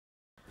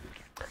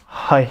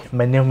Hi,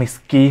 my name is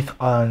Keith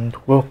and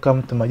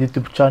welcome to my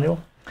YouTube channel.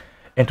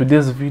 In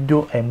today's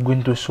video, I'm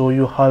going to show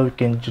you how you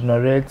can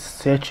generate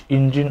search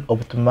engine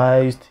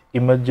optimized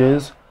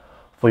images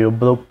for your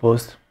blog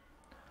post.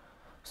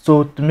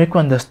 So to make you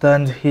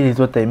understand, here is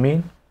what I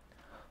mean.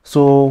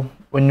 So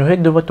when you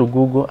head over to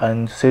Google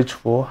and search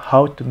for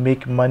how to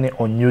make money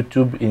on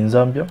YouTube in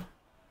Zambia,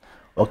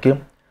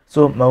 okay,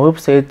 so my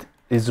website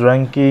is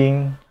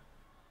ranking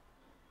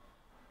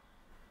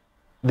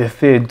the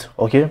third,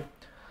 okay.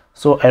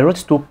 So I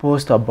wrote 2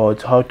 posts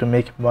about how to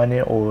make money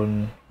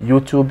on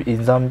YouTube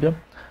in Zambia,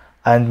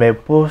 and my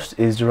post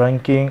is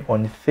ranking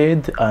on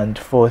 3rd and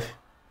 4th.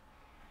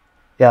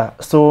 Yeah,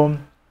 so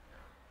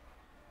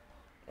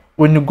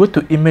when you go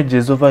to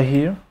images over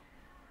here,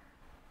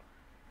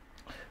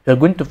 you're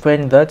going to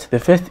find that the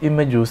first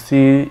image you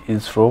see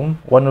is from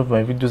one of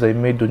my videos I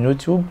made on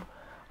YouTube,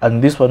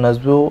 and this one as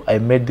well, I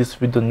made this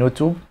video on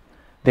YouTube.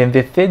 Then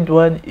the third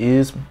one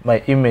is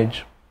my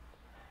image,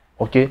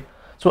 okay.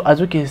 So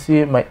as you can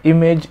see, my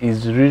image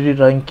is really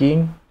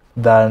ranking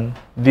than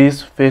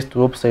this first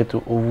website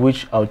of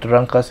which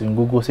outrank us in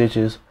Google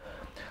searches.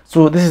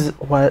 So this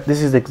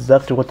is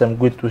exactly what I'm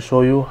going to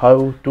show you,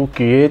 how to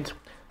create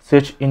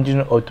search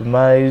engine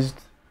optimized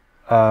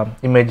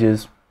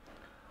images.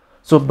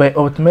 So by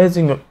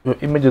optimizing your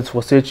images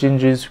for search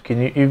engines, you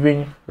can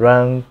even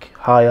rank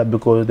higher,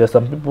 because there's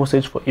some people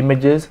search for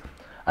images,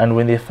 and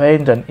when they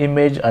find an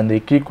image and they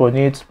click on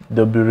it,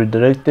 they'll be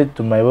redirected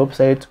to my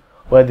website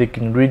where they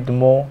can read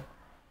more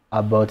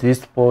about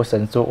this post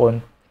and so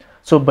on.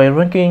 So by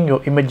ranking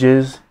your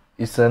images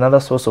is another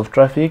source of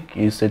traffic.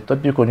 It's a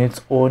topic on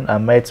its own. I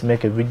might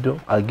make a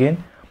video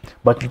again,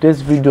 but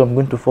today's video I'm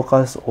going to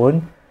focus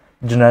on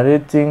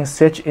generating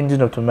search engine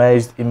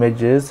optimized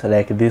images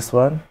like this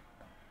one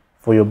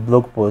for your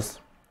blog post.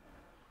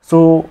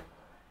 So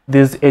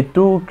there's a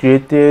tool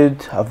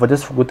created, I've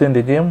just forgotten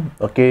the name,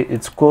 okay.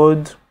 It's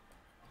called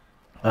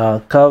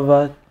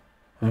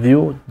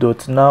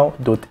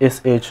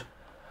coverview.now.sh.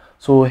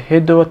 So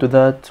head over to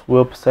that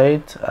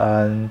website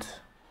and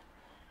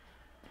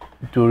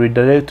to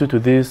redirect you to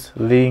this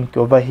link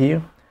over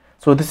here.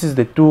 So this is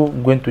the tool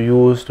I'm going to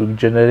use to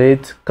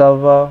generate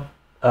cover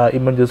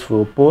images for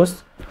your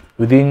post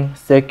within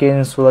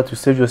seconds, so that you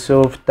save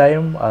yourself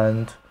time,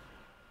 and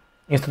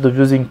instead of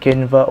using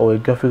Canva or a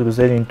graphic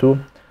designing tool,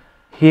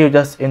 here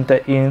just enter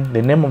in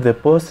the name of the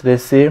post.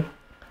 Let's say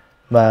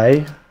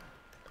my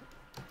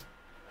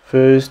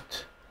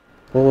first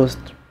post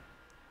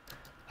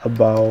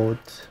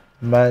about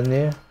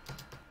money,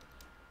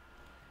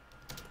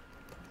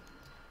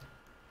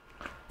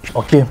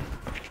 okay.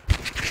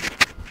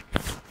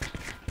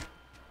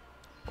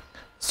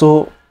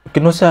 So you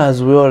can also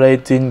as well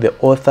write in the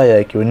author,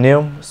 like your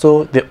name.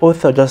 So the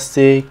author, just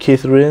say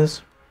Keith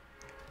Rains.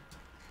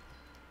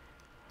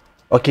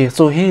 Okay,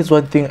 so here's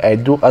one thing I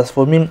do. As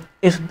for me,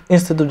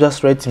 instead of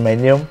just writing my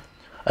name,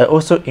 I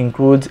also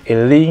include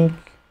a link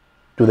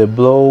to the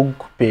blog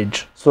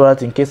page, so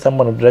that in case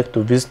someone would like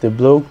to visit the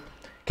blog,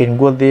 can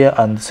go there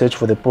and search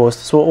for the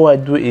post. So all I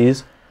do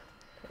is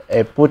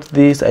I put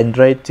this and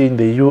write in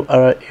the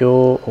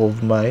URL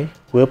of my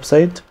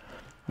website,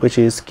 which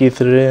is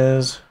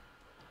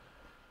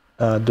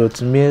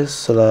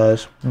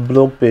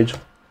keithrains.me/blog page.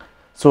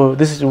 So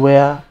this is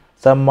where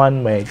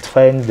someone might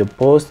find the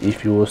post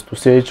if you was to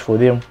search for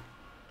them,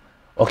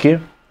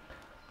 okay.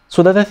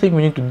 So the other thing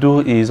we need to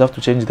do is have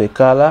to change the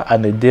color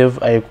and the dev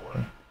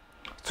icon.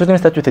 So let me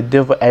start with the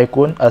dev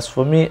icon. As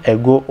for me, I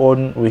go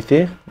on with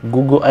a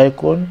Google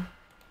icon.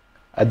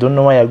 I don't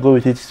know why I go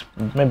with it,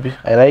 maybe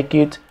I like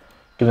it.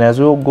 You can as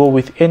well go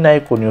with any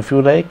icon you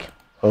feel like,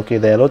 okay.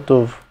 There are a lot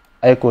of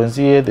icons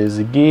here. There's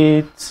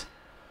Git,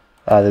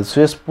 there's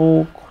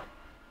Facebook,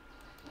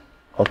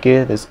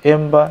 okay, there's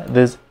Ember,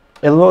 there's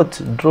a lot,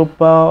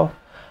 Drupal,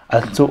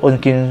 and so on. You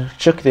can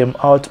check them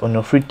out on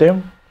your free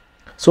time.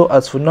 So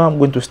as for now, I'm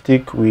going to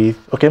stick with,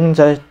 okay, I'm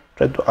going to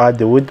try to add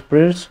the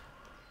WordPress.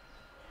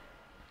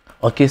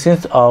 Okay,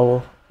 since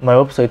my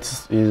website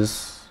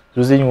is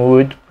using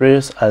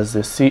WordPress as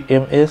the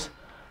CMS,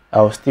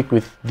 I'll stick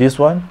with this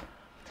one.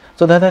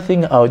 So the other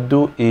thing I'll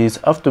do is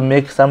I have to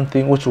make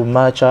something which will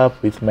match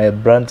up with my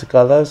brand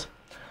colors.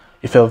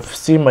 If you've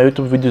seen my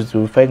YouTube videos,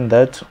 you'll find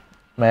that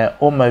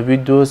all my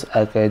videos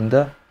are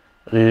kinda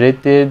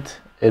related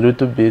a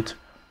little bit.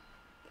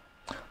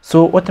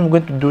 So what I'm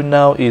going to do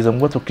now is I'm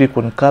going to click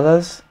on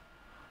colors,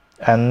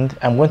 and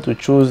I'm going to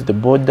choose the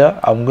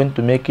border. I'm going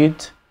to make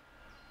it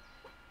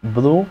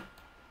blue,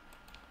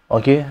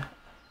 okay,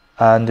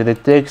 and the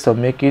text I'll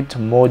make it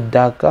more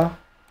darker,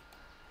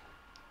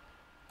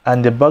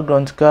 and the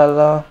background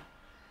color,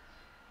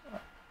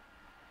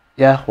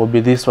 yeah, will be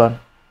this one.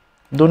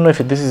 Don't know if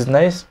this is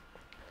nice.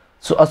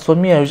 So as for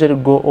me, I usually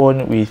go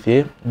on with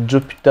a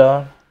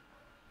Jupyter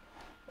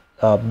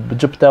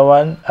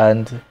one,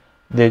 and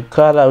the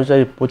color I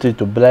usually put it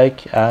to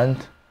black,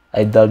 and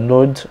I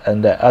download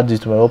and I add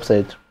it to my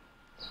website,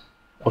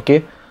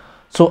 okay.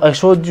 So I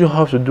showed you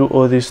how to do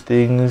all these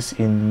things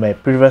in my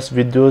previous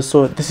videos.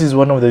 So this is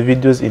one of the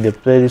videos in the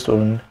playlist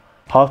on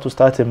how to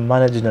start a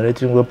money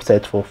generating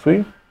website for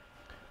free.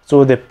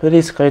 So the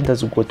playlist current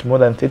has got more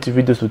than 30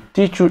 videos to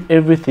teach you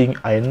everything.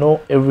 I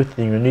know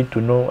everything you need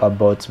to know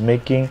about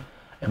making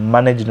and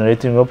manage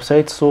generating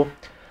websites. So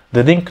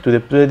the link to the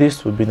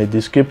playlist will be in the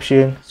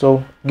description.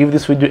 So give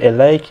this video a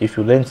like if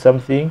you learned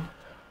something,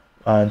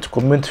 and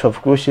comment if you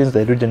have questions.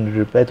 I read and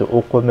reply to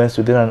all comments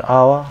within an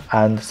hour,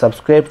 and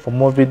subscribe for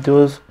more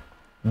videos.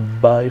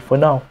 Bye for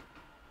now.